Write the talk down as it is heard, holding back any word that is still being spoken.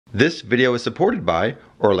This video is supported by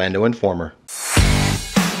Orlando Informer.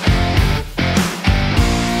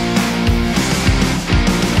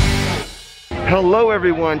 Hello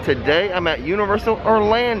everyone, today I'm at Universal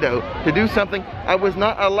Orlando to do something I was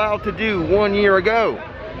not allowed to do 1 year ago.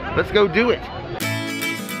 Let's go do it.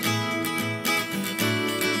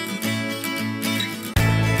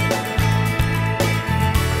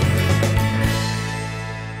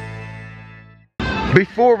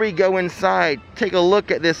 Before we go inside, take a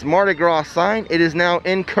look at this Mardi Gras sign. It is now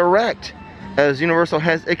incorrect, as Universal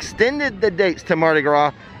has extended the dates to Mardi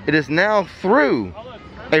Gras. It is now through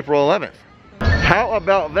April 11th. How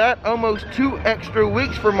about that? Almost 2 extra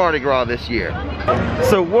weeks for Mardi Gras this year.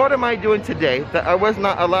 So what am I doing today that I was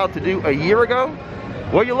not allowed to do a year ago?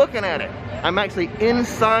 Well, you're looking at it. I'm actually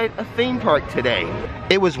inside a theme park today.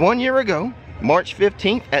 It was 1 year ago, March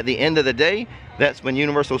 15th at the end of the day. That's when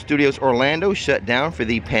Universal Studios Orlando shut down for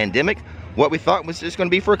the pandemic. What we thought was just going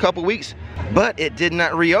to be for a couple weeks, but it did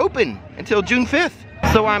not reopen until June 5th.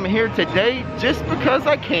 So I'm here today just because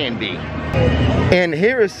I can be. And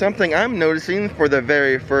here is something I'm noticing for the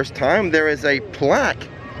very first time. There is a plaque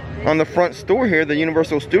on the front store here, the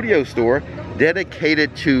Universal Studios store,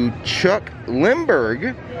 dedicated to Chuck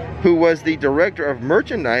Lindbergh, who was the director of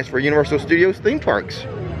merchandise for Universal Studios theme parks.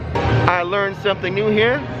 I learn something new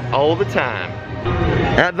here all the time.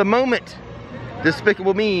 At the moment,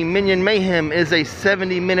 Despicable Me Minion Mayhem is a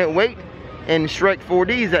 70-minute wait, and Shrek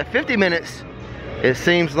 4D is at 50 minutes. It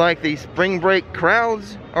seems like the spring break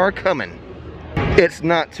crowds are coming. It's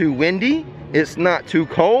not too windy, it's not too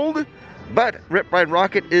cold, but Rip Ride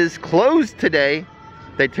Rockit is closed today.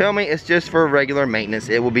 They tell me it's just for regular maintenance.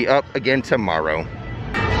 It will be up again tomorrow.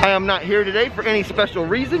 I am not here today for any special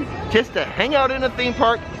reason, just to hang out in a theme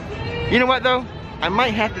park. You know what though? I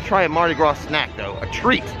might have to try a Mardi Gras snack though, a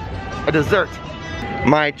treat, a dessert.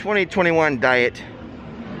 My 2021 diet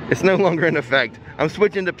is no longer in effect. I'm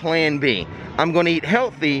switching to plan B. I'm gonna eat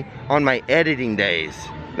healthy on my editing days.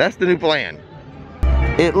 That's the new plan.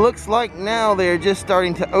 It looks like now they're just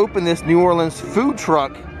starting to open this New Orleans food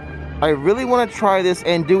truck. I really wanna try this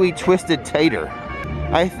andouille twisted tater.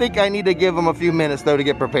 I think I need to give them a few minutes though to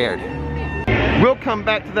get prepared. We'll come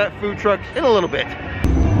back to that food truck in a little bit.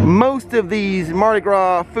 Most of these Mardi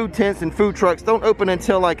Gras food tents and food trucks don't open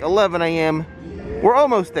until like 11 a.m. We're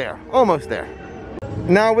almost there, almost there.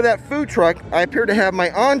 Now with that food truck, I appear to have my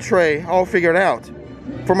entree all figured out.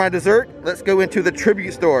 For my dessert, let's go into the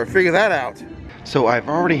tribute store, figure that out. So I've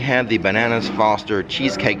already had the Bananas Foster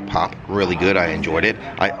Cheesecake Pop, really good, I enjoyed it.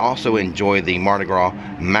 I also enjoyed the Mardi Gras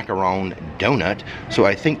Macaron Donut. So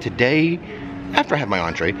I think today, after I have my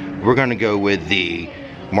entree, we're gonna go with the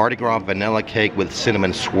Mardi Gras Vanilla Cake with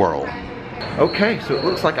Cinnamon Swirl. Okay, so it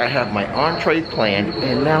looks like I have my entree planned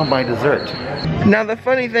and now my dessert. Now the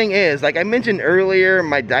funny thing is, like I mentioned earlier,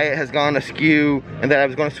 my diet has gone askew and that I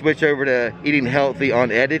was gonna switch over to eating healthy on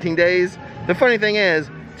editing days. The funny thing is,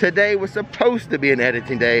 today was supposed to be an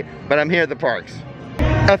editing day, but I'm here at the parks.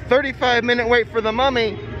 A 35-minute wait for the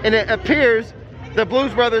Mummy, and it appears the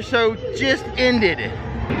Blues Brothers show just ended.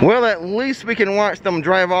 Well, at least we can watch them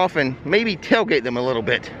drive off and maybe tailgate them a little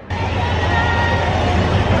bit.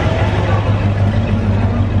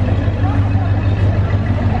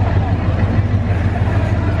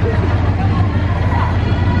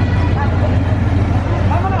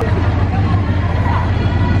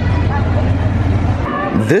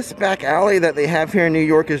 This back alley that they have here in New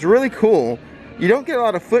York is really cool. You don't get a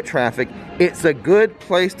lot of foot traffic. It's a good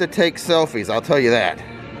place to take selfies, I'll tell you that.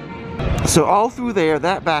 So all through there,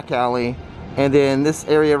 that back alley, and then this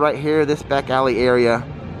area right here, this back alley area,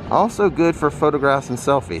 also good for photographs and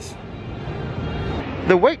selfies.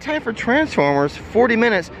 The wait time for Transformers, 40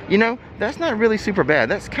 minutes, you know, that's not really super bad.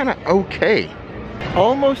 That's kind of okay.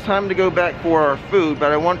 Almost time to go back for our food,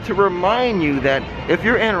 but I want to remind you that if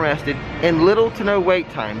you're interested in little to no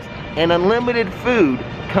wait times and unlimited food,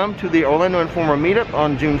 come to the Orlando Informer Meetup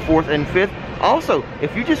on June 4th and 5th. Also,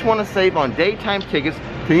 if you just want to save on daytime tickets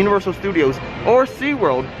to Universal Studios or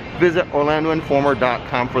SeaWorld, visit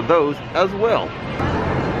OrlandoInformer.com for those as well.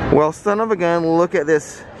 Well, son of a gun, look at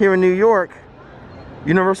this. Here in New York,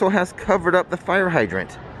 Universal has covered up the fire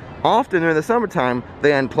hydrant. Often during the summertime,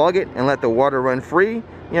 they unplug it and let the water run free. You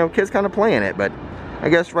know, kids kind of play in it, but I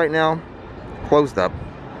guess right now, closed up.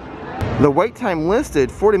 The wait time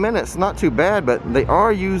listed, 40 minutes, not too bad, but they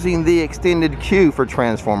are using the extended queue for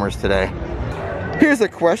Transformers today. Here's a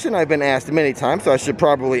question I've been asked many times, so I should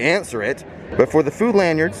probably answer it. But for the food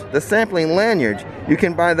lanyards, the sampling lanyards, you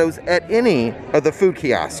can buy those at any of the food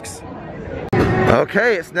kiosks.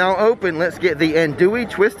 Okay, it's now open. Let's get the andouille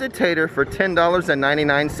twisted tater for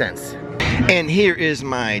 $10.99. And here is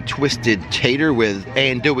my twisted tater with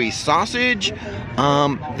andouille sausage.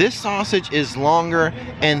 This sausage is longer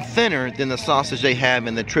and thinner than the sausage they have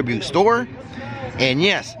in the Tribute store. And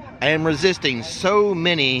yes, I am resisting so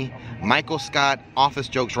many Michael Scott office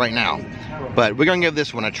jokes right now, but we're gonna give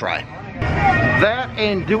this one a try. That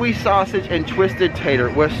andouille sausage and twisted tater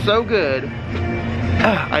was so good.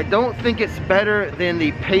 I don't think it's better than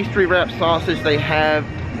the pastry wrapped sausage they have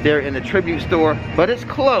there in the Tribute store, but it's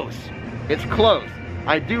close. It's close.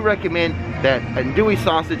 I do recommend that andouille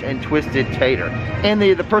sausage and twisted tater. And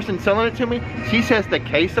the person selling it to me, she says the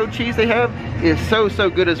queso cheese they have is so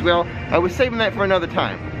good as well. I was saving that for another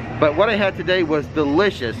time, but what I had today was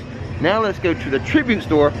delicious. Now let's go to the Tribute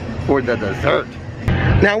store for the dessert.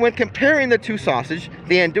 Now when comparing the two sausage,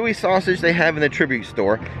 the andouille sausage they have in the Tribute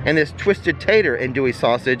store and this twisted tater andouille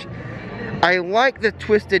sausage, I like the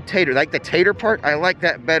twisted tater, like the tater part, I like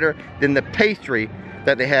that better than the pastry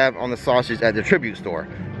that they have on the sausage at the Tribute store.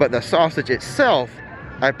 But the sausage itself,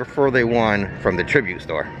 I prefer the one from the Tribute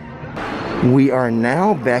store. We are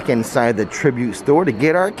now back inside the Tribute store to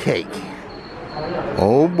get our cake.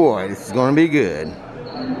 Oh boy, this is gonna be good.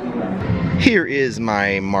 Here is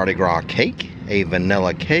my Mardi Gras cake, a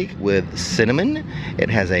vanilla cake with cinnamon. It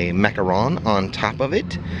has a macaron on top of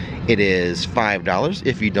it. It is $5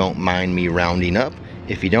 if you don't mind me rounding up.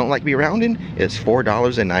 If you don't like me rounding, it's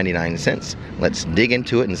 $4.99. Let's dig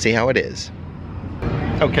into it and see how it is.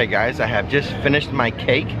 Okay guys, I have just finished my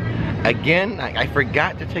cake. Again, I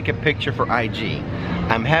forgot to take a picture for IG.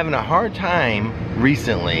 I'm having a hard time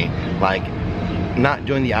recently, like not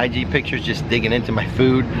doing the IG pictures, just digging into my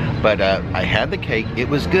food, but I had the cake, it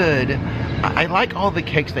was good. I like all the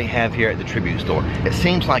cakes they have here at the Tribute store. It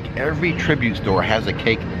seems like every Tribute store has a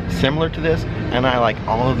cake similar to this, and I like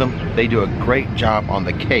all of them. They do a great job on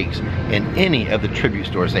the cakes in any of the Tribute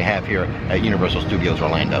stores they have here at Universal Studios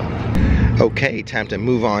Orlando. Okay, time to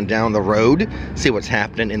move on down the road, see what's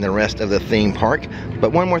happening in the rest of the theme park.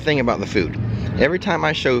 But one more thing about the food. Every time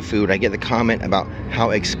I show food, I get the comment about how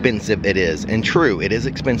expensive it is. And true, it is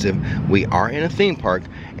expensive. We are in a theme park,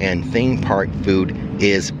 and theme park food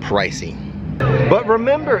is pricey. But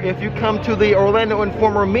remember, if you come to the Orlando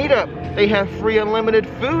Informer Meetup, they have free unlimited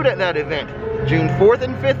food at that event, June 4th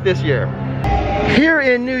and 5th this year. Here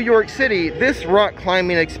in New York City, this rock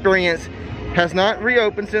climbing experience has not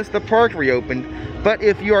reopened since the park reopened, but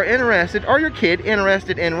if you are interested, or your kid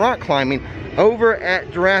interested in rock climbing, over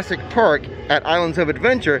at Jurassic Park at Islands of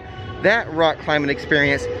Adventure, that rock climbing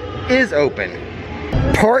experience is open.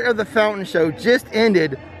 Part of the fountain show just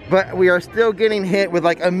ended, but we are still getting hit with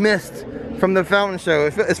like a mist from the fountain show.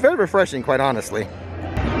 It's very refreshing, quite honestly.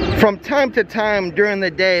 From time to time during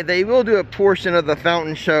the day, they will do a portion of the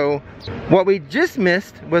fountain show. What we just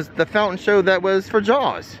missed was the fountain show that was for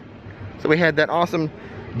Jaws. So we had that awesome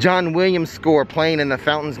John Williams score playing and the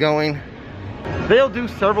fountains going. They'll do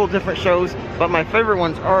several different shows, but my favorite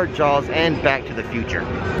ones are Jaws and Back to the Future.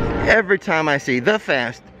 Every time I see The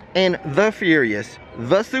Fast and The Furious,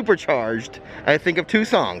 The Supercharged, I think of two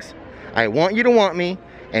songs. I Want You to Want Me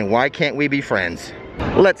and Why Can't We Be Friends?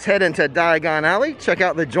 Let's head into Diagon Alley, check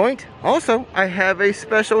out the joint. Also, I have a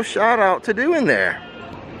special shout out to do in there.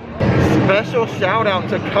 Special shout out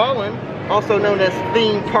to Colin, also known as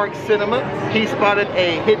Theme Park Cinema. He spotted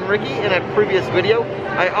a hidden Ricky in a previous video.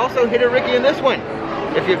 I also hit a Ricky in this one.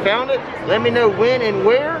 If you found it, let me know when and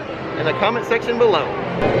where in the comment section below.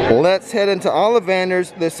 Let's head into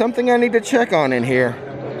Ollivanders. There's something I need to check on in here.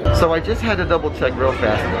 So I just had to double check real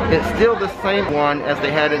fast. It's still the same one as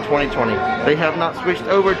they had in 2020. They have not switched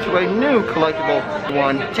over to a new collectible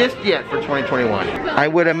one just yet for 2021. I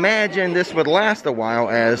would imagine this would last a while,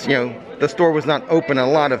 as you know, the store was not open a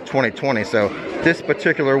lot of 2020, so this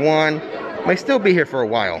particular one may still be here for a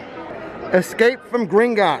while. Escape from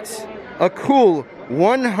Gringotts. A cool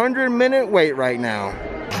 100-minute wait right now.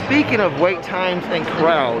 Speaking of wait times and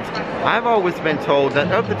crowds, I've always been told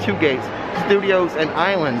that of the two gates, Studios and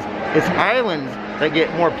Islands, it's Islands that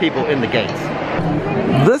get more people in the gates.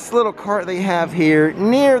 This little cart they have here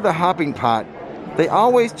near the hopping pot, they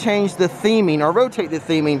always change the theming or rotate the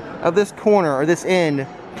theming of this corner or this end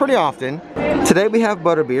pretty often. Today we have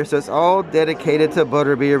butterbeer, so it's all dedicated to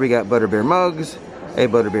butterbeer. We got butterbeer mugs, a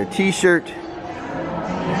butterbeer t-shirt,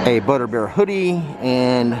 a butterbeer hoodie,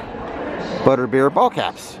 and butterbeer ball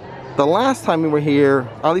caps. The last time we were here,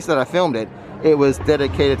 at least that I filmed it, it was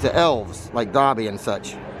dedicated to elves like Dobby and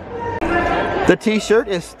such. The t-shirt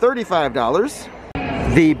is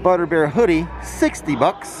 $35, the butterbeer hoodie 60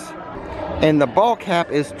 bucks, and the ball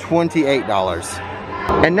cap is $28.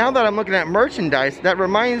 And now that I'm looking at merchandise, that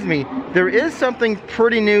reminds me, there is something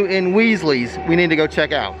pretty new in Weasley's we need to go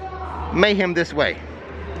check out. Mayhem this way.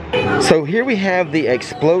 So here we have the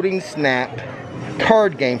Exploding Snap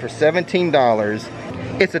card game for $17.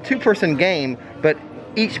 It's a two-person game, but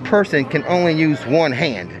each person can only use one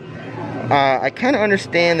hand. I kind of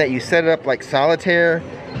understand that you set it up like solitaire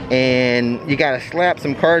and you gotta slap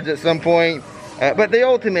some cards at some point, but the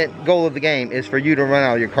ultimate goal of the game is for you to run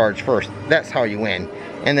out your cards first. That's how you win,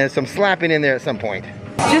 and there's some slapping in there at some point.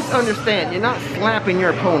 Just understand, you're not slapping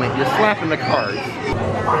your opponent, you're slapping the cards.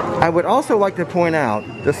 I would also like to point out,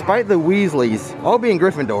 despite the Weasleys all being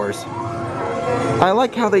Gryffindors, I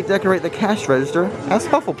like how they decorate the cash register as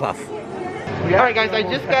Hufflepuff. Alright guys, I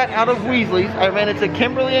just got out of Weasley's. I ran into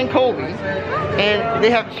Kimberly and Colby, and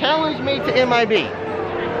they have challenged me to MIB.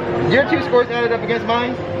 Your two scores added up against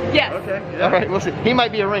mine? Yes. Okay. Yeah. Alright, we'll see. He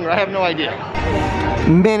might be a ringer, I have no idea.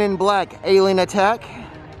 Men in Black Alien Attack.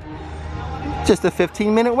 Just a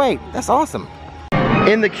 15-minute wait. That's awesome.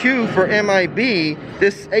 In the queue for MIB,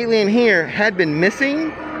 this alien here had been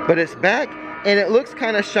missing, but it's back, and it looks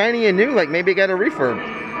kind of shiny and new, like maybe it got a refurb.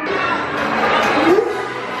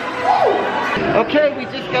 Okay, we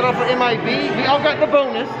just got off of MIB. We all got the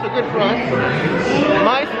bonus, so good for us.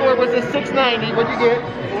 My score was a 690. What'd you get?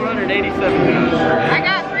 487,000. I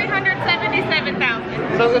got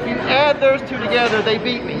 377,000. So if you add those two together, they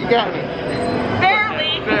beat me. You got me.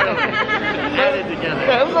 Barely. Added together.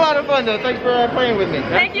 Yeah, it was a lot of fun though. Thanks for playing with me.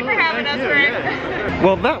 Thank you for having us, Rick.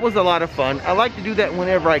 Well, that was a lot of fun. I like to do that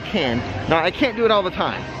whenever I can. Now, I can't do it all the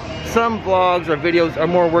time. Some vlogs or videos are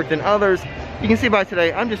more work than others. You can see by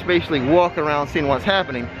today, I'm just basically walking around seeing what's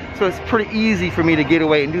happening. So it's pretty easy for me to get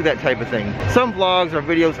away and do that type of thing. Some vlogs or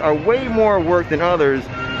videos are way more work than others.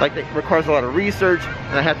 Like it requires a lot of research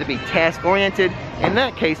and I have to be task oriented. In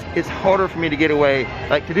that case, it's harder for me to get away,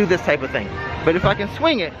 like to do this type of thing. But if I can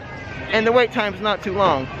swing it and the wait time's not too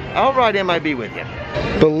long, I'll ride MIB with you.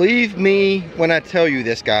 Believe me when I tell you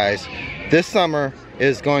this, guys. This summer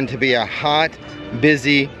is going to be a hot,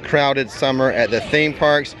 busy, crowded summer at the theme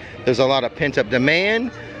parks. There's a lot of pent-up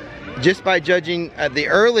demand. Just by judging at the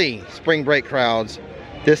early spring break crowds,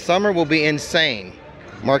 this summer will be insane.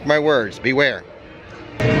 Mark my words, beware.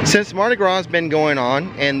 Since Mardi Gras has been going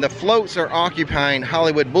on and the floats are occupying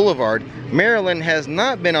Hollywood Boulevard, Marilyn has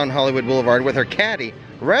not been on Hollywood Boulevard with her caddy.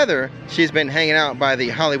 Rather, she's been hanging out by the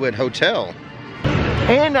Hollywood Hotel.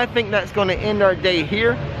 And I think that's going to end our day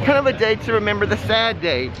here. Kind of a day to remember the sad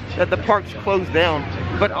day that the parks closed down,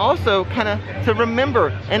 but also kind of to remember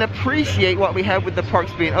and appreciate what we have with the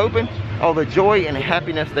parks being open, all the joy and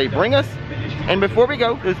happiness they bring us. And before we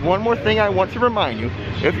go, there's one more thing I want to remind you.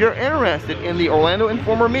 If you're interested in the Orlando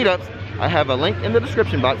Informer meetups, I have a link in the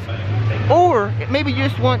description box. Or maybe you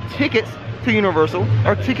just want tickets to Universal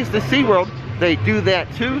or tickets to SeaWorld, they do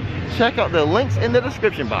that too. Check out the links in the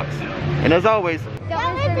description box. And as always,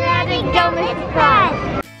 don't miss anything, don't miss the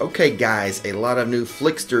prize. Okay guys, a lot of new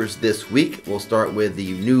Flixsters this week. We'll start with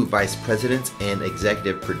the new vice presidents and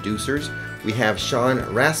executive producers. We have Sean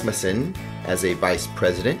Rasmussen as a vice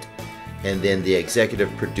president, and then the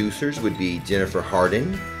executive producers would be Jennifer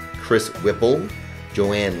Hardin, Chris Whipple,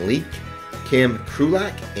 Joanne Leake, Kim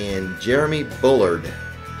Krulak, and Jeremy Bullard.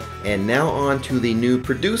 And now on to the new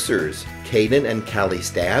producers, Caden and Callie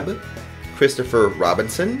Stab, Christopher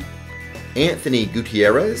Robinson, Anthony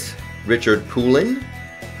Gutierrez, Richard Poulin,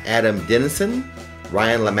 Adam Dennison,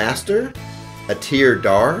 Ryan Lamaster, Atir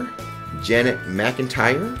Dar, Janet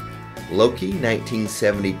McIntyre, Loki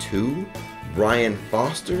 1972, Brian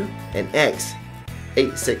Foster, and X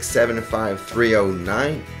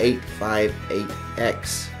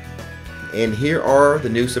 8675309-858X. And here are the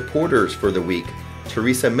new supporters for the week.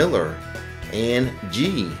 Teresa Miller, Ann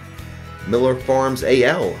G, Miller Farms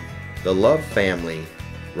AL, The Love Family,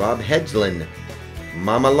 Rob Hedgeland,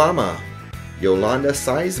 Mama Llama, Yolanda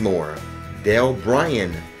Sizemore, Dale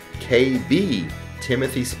Bryan, KB,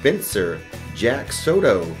 Timothy Spencer, Jack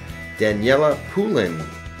Soto, Daniela Poulin,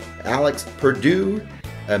 Alex Perdue,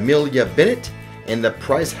 Amelia Bennett, and the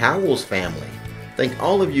Price Howells family. Thank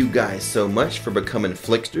all of you guys so much for becoming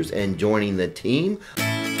Flixsters and joining the team.